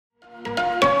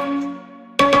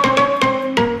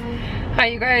Hi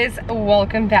you guys,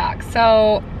 welcome back.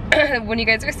 So when you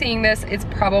guys are seeing this, it's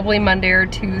probably Monday or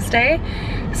Tuesday.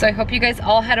 So I hope you guys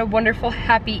all had a wonderful,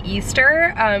 happy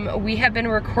Easter. We have been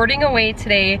recording away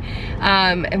today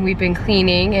and we've been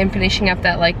cleaning and finishing up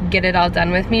that like get it all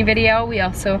done with me video. We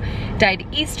also dyed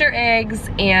Easter eggs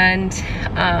and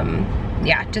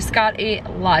yeah, just got a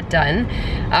lot done.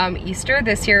 Easter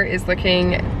this year is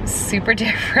looking super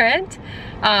different.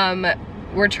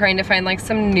 We're trying to find like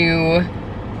some new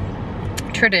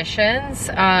traditions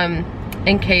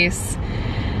in case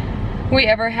we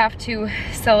ever have to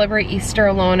celebrate Easter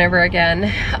alone ever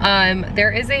again.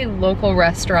 There is a local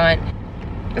restaurant.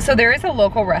 So there is a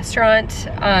local restaurant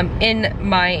in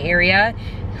my area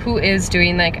who is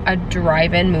doing like a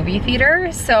drive-in movie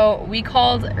theater. So we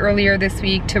called earlier this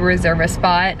week to reserve a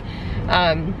spot.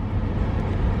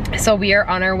 So we are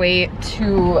on our way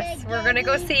to, we're gonna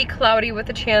go see Cloudy with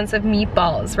a Chance of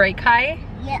Meatballs, right Kai?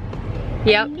 Yep.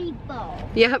 Yep. Meatballs.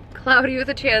 Yep, Cloudy with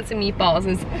a Chance of Meatballs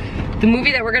is the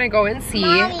movie that we're gonna go and see.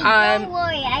 Mommy, don't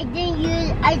worry, I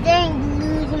didn't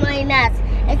lose my mask.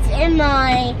 It's in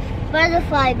my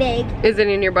butterfly bag. Is it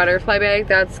in your butterfly bag?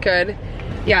 That's good.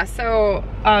 Yeah, so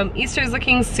Easter is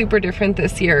looking super different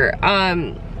this year.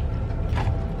 Oh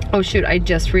shoot, I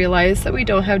just realized that we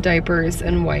don't have diapers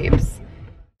and wipes.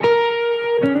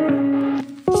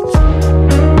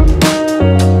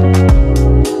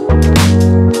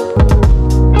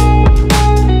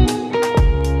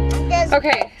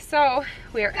 Okay, so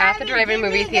we are at the drive-in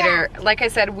movie theater. Like I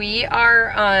said, we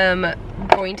are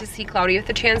going to see Cloudy with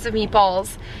a Chance of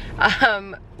Meatballs.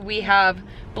 We have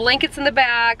blankets in the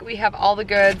back, we have all the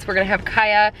goods. We're gonna have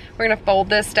Kaya, we're gonna fold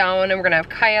this down and we're gonna have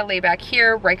Kaya lay back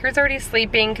here. Ryker's already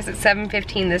sleeping because it's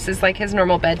 7:15. This is like his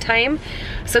normal bedtime.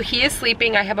 So he is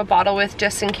sleeping. I have a bottle with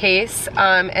just in case.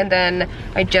 And then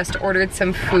I just ordered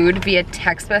some food via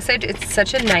text message. It's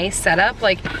such a nice setup.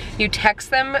 Like you text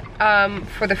them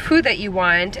for the food that you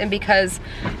want, and because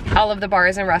all of the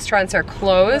bars and restaurants are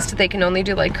closed, they can only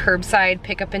do like curbside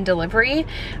pickup and delivery.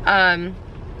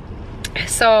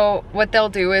 So what they'll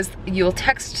do is you'll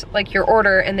text like your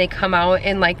order and they come out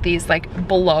in like these like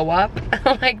blow up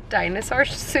like dinosaur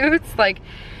suits, like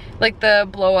the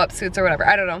blow up suits or whatever.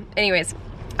 I don't know. Anyways,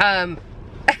 so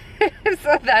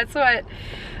that's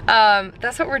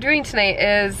what we're doing tonight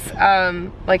is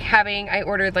like I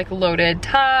ordered like loaded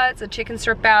tots, a chicken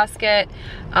strip basket,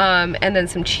 and then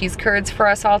some cheese curds for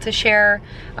us all to share,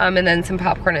 and then some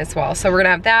popcorn as well. So we're gonna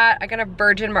have that. I got a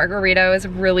virgin margarita. I was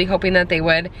really hoping that they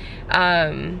would,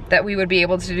 that we would be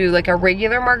able to do like a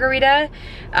regular margarita,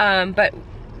 but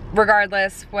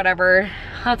regardless, whatever,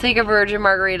 I'll take a virgin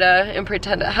margarita and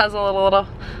pretend it has a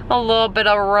little bit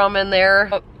of rum in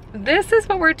there. This is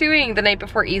what we're doing the night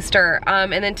before Easter,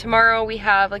 and then tomorrow we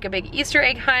have like a big Easter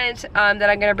egg hunt that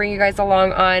I'm gonna bring you guys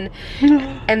along on,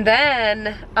 and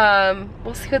then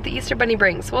we'll see what the Easter bunny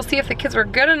brings. We'll see if the kids were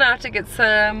good enough to get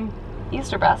some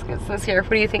Easter baskets this year.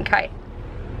 What do you think, Kai?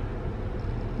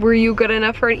 Were you good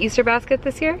enough for an Easter basket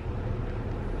this year?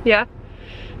 Yeah?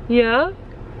 Yeah?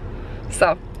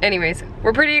 So anyways,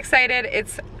 we're pretty excited.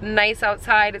 It's nice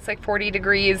outside. It's like 40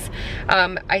 degrees.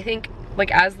 I think like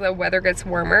as the weather gets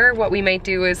warmer, what we might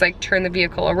do is like turn the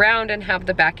vehicle around and have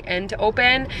the back end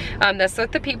open. That's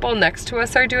what the people next to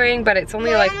us are doing, but it's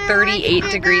only like 38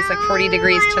 degrees, like 40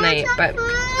 degrees tonight. But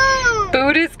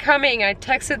food is coming. I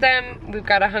texted them. We've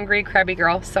got a hungry crabby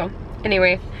girl. So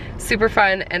anyway, super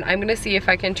fun. And I'm gonna see if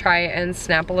I can try and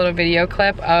snap a little video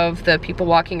clip of the people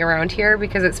walking around here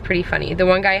because it's pretty funny. The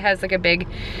one guy has like a big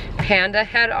panda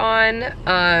head on.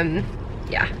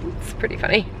 Yeah, it's pretty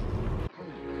funny.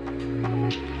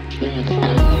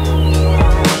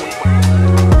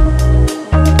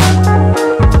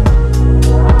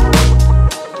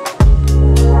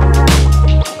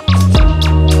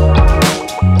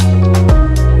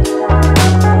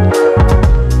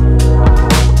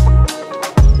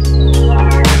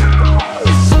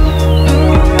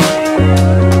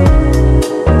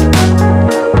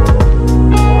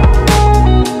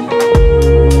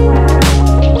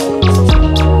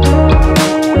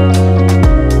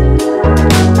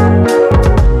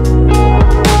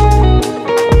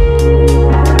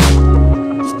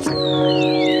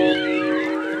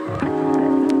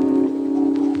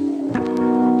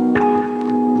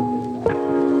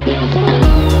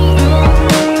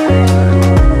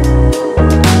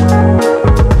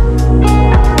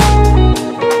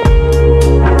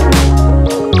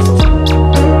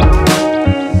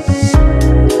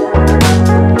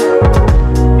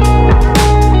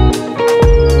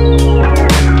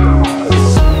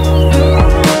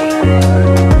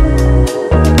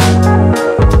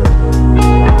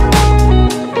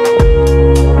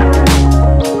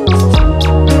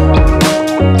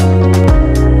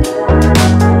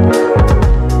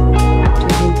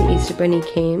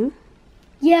 he came?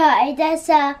 Yeah,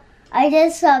 I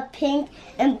just saw pink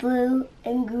and blue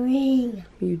and green.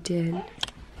 You did.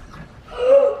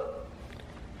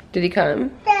 Did he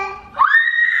come?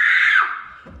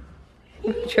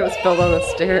 Joe spilled on the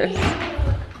stairs.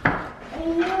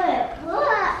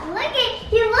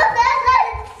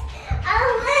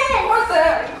 What the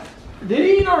heck? Did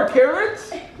he eat our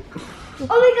carrots? Oh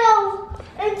my god!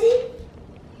 And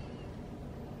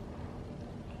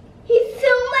he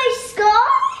filled my sky?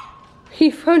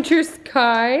 He found your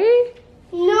sky?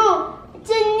 No, it's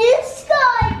a new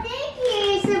sky. Thank you,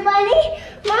 Easter Bunny.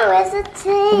 Mom, where's the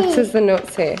tea? What does the note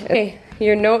say? Okay,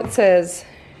 your note says,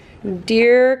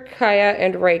 Dear Kaya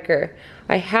and Riker,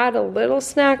 I had a little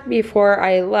snack before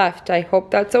I left. I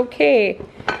hope that's okay.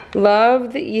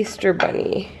 Love the Easter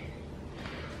Bunny.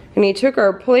 And he took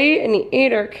our plate and he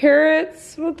ate our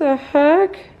carrots. What the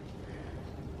heck?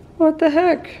 What the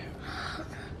heck?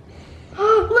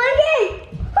 Look it!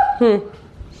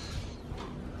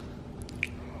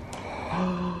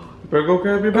 Better go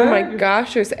grab your bag. Oh my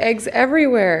gosh, there's eggs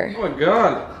everywhere. Oh my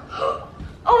god. Oh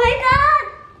my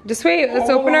god! Just wait, let's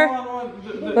open our...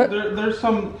 Hold on. There's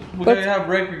some, we gotta have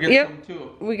Riker get some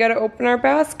too. We gotta open our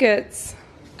baskets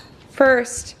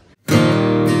first.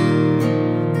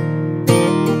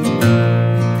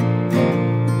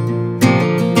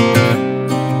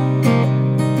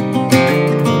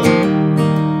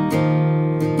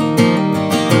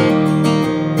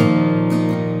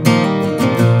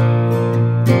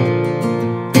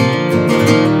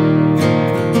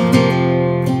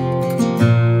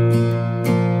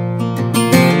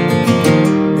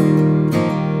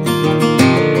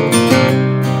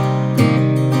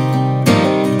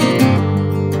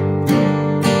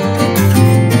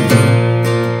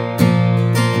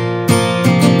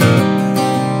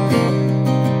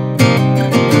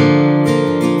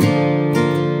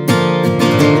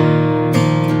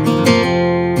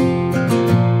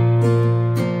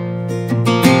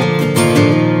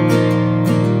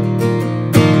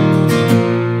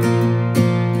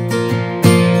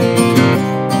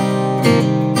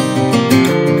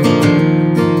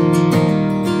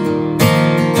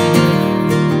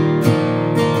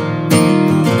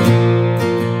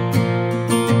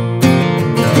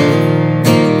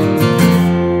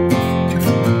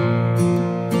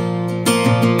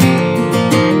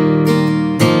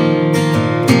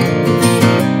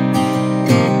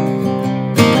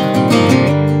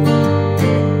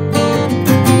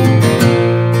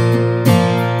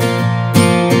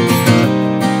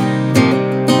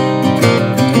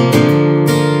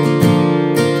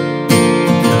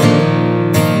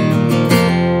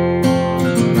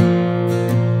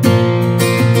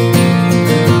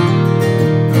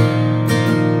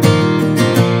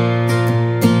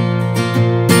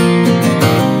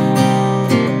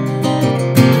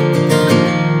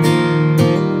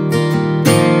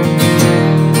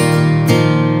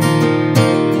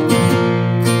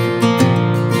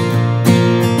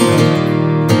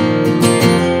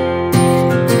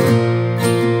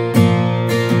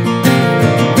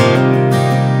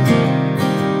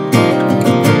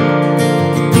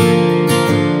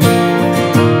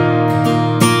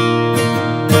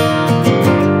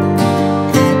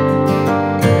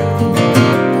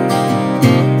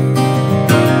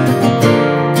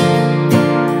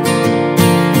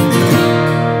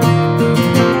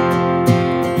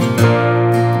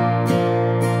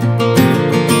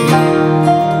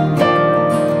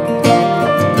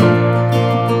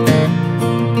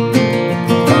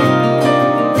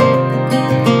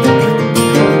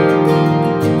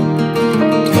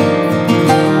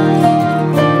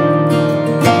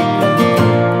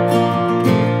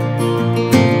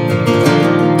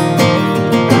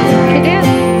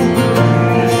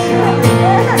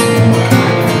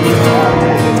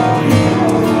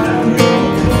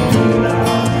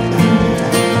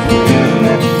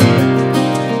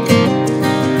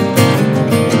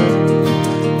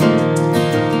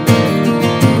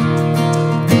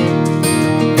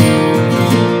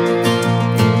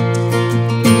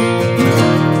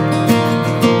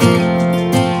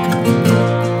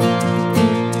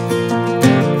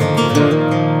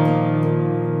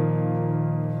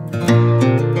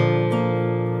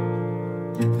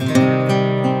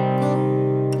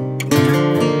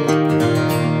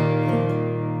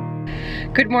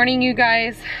 Good morning, you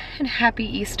guys, and happy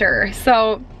Easter.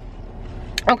 So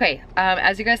Okay,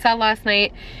 as you guys saw last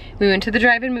night, we went to the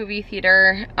drive-in movie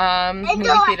theater. And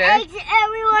there were eggs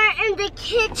everywhere in the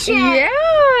kitchen.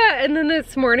 Yeah, and then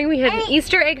this morning we had an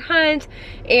Easter egg hunt,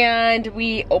 and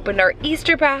we opened our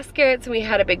Easter baskets. We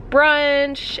had a big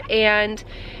brunch, and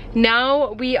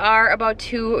now we are about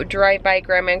to drive by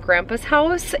Grandma and Grandpa's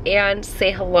house and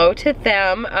say hello to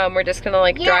them. We're just gonna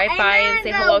like drive by and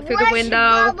say hello through the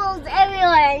window. Bubbles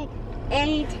everywhere,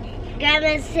 and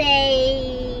Grandma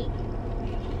say.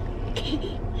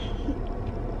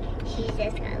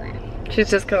 She's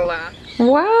just gonna laugh.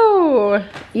 Wow,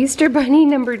 Easter bunny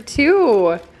number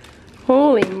 2.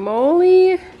 Holy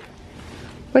moly.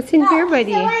 What's in here,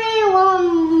 buddy?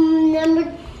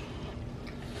 Number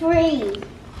 3.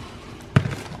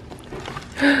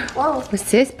 Whoa.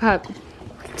 What's this, pup?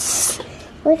 What's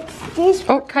this?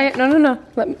 Oh, Kaya, no.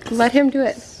 Let him do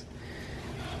it.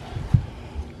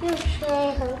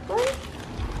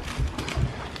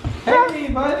 Hey,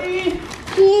 buddy.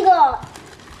 Here you go.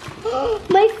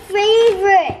 My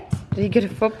favorite. Did he get a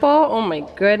football? Oh my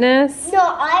goodness. No,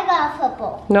 I got a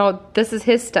football. No, this is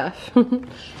his stuff. when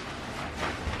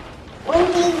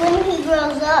he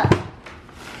grows up.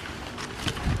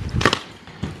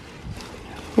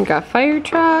 We got fire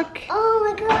truck. Oh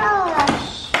my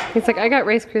gosh. He's like, I got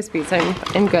Rice Krispies.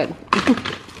 I'm good.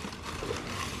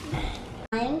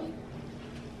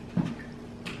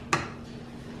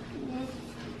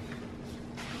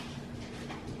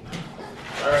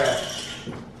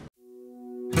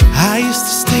 I used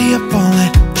to stay up all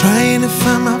night trying to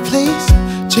find my place,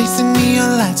 chasing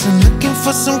neon lights and looking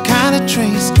for some kind of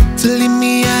trace to lead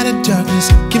me out of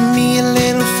darkness. Give me a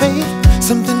little faith,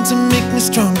 something to make me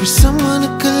stronger, someone who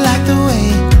could light the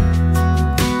way.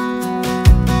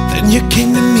 Then you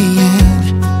came to me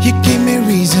and you gave me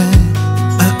reason.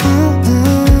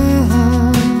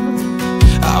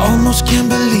 I almost can't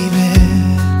believe it.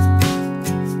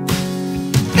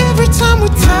 Every time we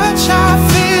touch, I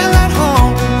feel at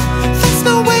home. There's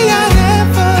no way I'd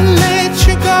ever let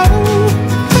you go.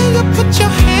 When you put your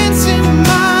hands in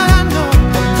mine, I know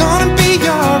I'm gonna be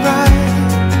alright.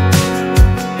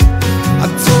 I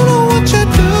don't know what you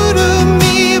do to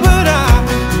me, but I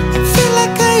feel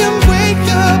like I am way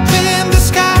up in the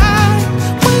sky.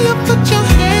 When you put your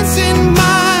hands in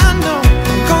mine, I know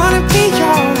I'm gonna be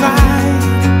alright.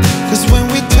 'Cause when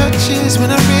we touch is when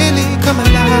I really come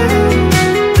alive.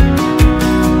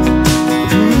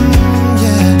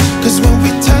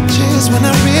 When I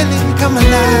really come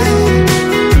alive.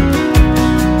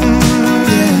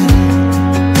 Yeah.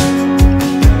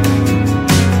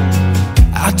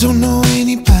 I don't know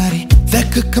anybody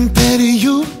that could compare to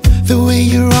you. The way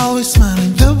you're always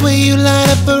smiling, the way you light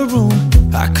up a room.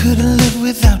 I couldn't live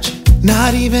without you,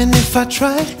 not even if I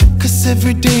tried. 'Cause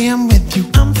every day I'm with you,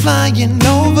 I'm flying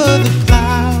over the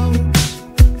clouds.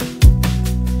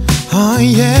 Oh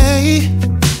yeah,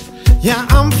 yeah,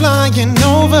 I'm flying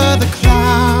over the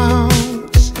clouds.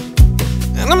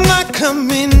 And I'm not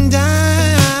coming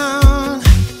down.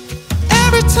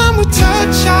 Every time we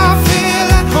touch, I feel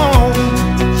at home.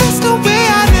 There's no way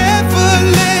I'd ever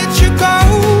let you go.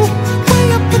 When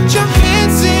you put your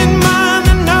hands in mine,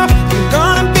 I know I'm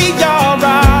gonna be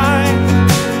alright.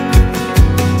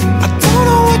 I don't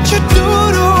know what you do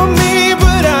to me,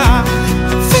 but I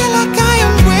feel like I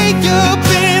am way up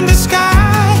in the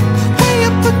sky. When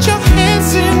you put your hands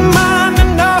in mine, I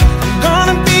know I'm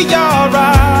gonna be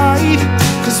alright.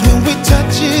 'Cause when we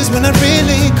touch is when I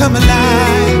really come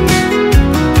alive.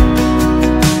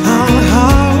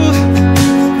 Oh,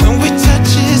 when we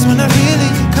touch is when I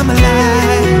really come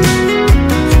alive.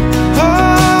 Oh,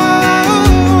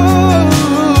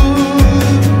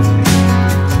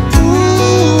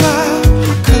 ooh, I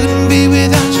couldn't be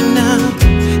without you now.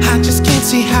 I just can't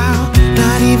see how,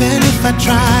 not even if I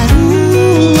tried.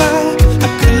 Ooh, I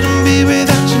couldn't be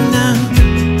without you now.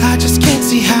 I just can't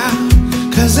see how,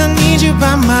 'cause I need you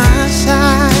by my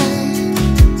side.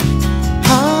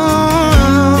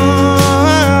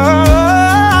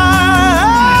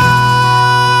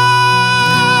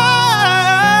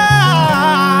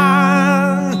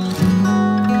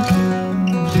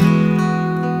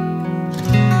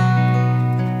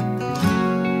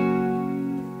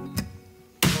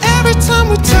 Every time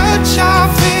we touch, I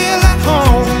feel at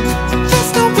home.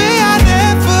 There's no way I'd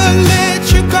ever let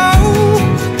you go.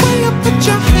 When you put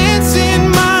your hands in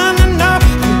mine, I know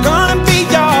I'm gonna be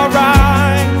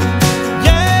alright.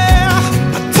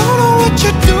 Yeah, I don't know what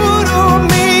you do to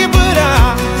me, but I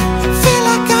feel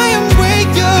like I am way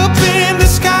up in the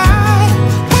sky.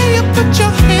 When you put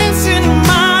your hands in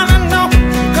mine, I know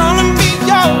I'm gonna be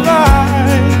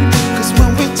alright. 'Cause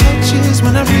when we touch is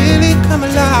when I really come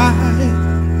alive.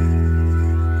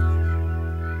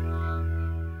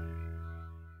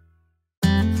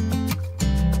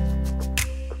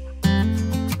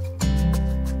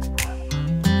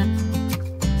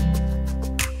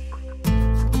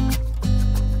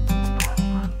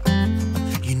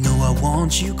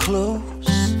 want you close,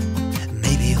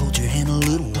 maybe hold your hand a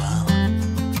little while.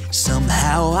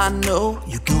 Somehow I know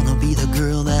you're gonna be the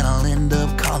girl that I'll end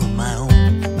up calling my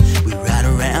own. We ride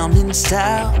around in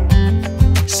style,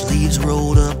 sleeves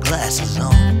rolled up, glasses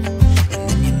on, and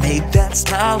then you make that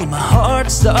smile and my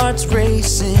heart starts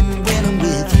racing when I'm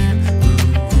with you.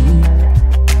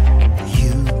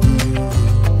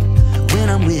 When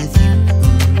I'm with you.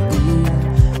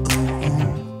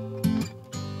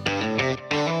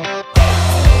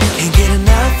 Can't get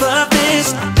enough of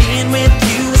this, being with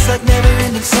you is like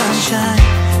never-ending sunshine.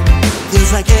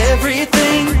 Feels like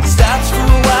everything stops for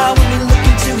a while when we look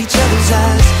into each other's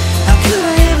eyes. How could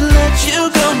I ever let you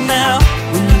go now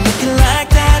when you're looking like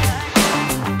that?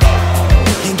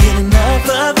 Can't get enough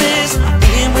of this,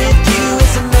 being with you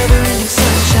is a never-ending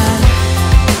sunshine.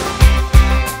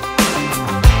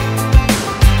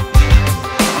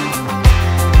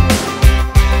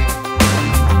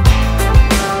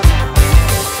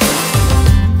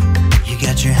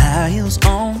 Your high heels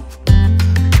on,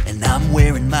 and I'm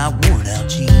wearing my worn out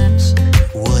jeans.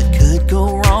 What could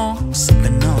go wrong?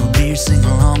 Sipping on a beer, sing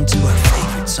along to our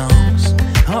favorite songs.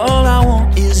 All I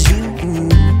want is you.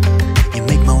 You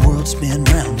make my world spin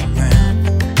round and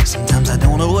round. Sometimes I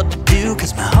don't know what to do,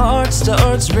 cause my heart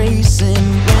starts racing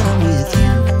when I'm with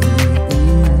you.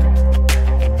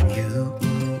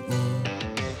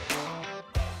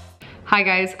 Hi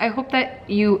guys, I hope that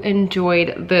you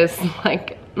enjoyed this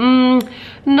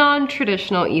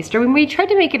non-traditional Easter. I mean, we tried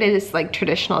to make it as like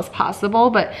traditional as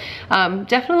possible, but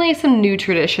definitely some new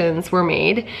traditions were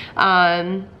made.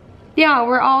 Yeah,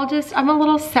 we're all just, I'm a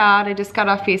little sad. I just got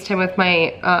off FaceTime with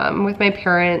my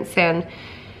parents, and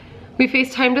we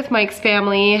FaceTimed with Mike's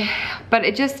family, but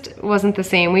it just wasn't the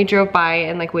same. We drove by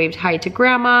and like waved hi to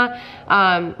Grandma.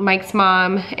 Mike's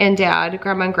mom and dad,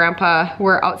 Grandma and Grandpa,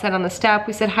 were outside on the step.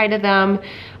 We said hi to them.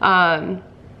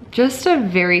 Just a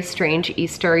very strange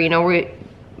Easter, you know,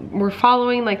 we're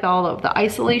following like all of the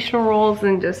isolation rules,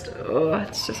 and just,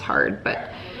 it's just hard.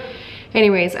 But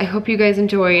anyways, I hope you guys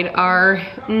enjoyed our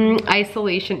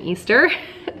isolation Easter.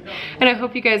 And I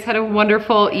hope you guys had a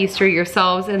wonderful Easter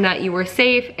yourselves, and that you were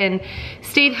safe and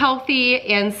stayed healthy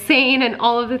and sane and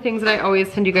all of the things that I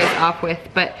always send you guys off with.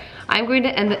 But I'm going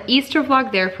to end the Easter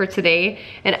vlog there for today,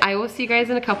 and I will see you guys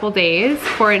in a couple days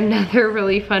for another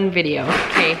really fun video.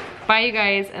 Okay, bye you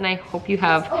guys, and I hope you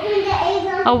have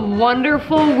a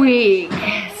wonderful week.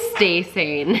 Stay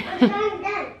sane.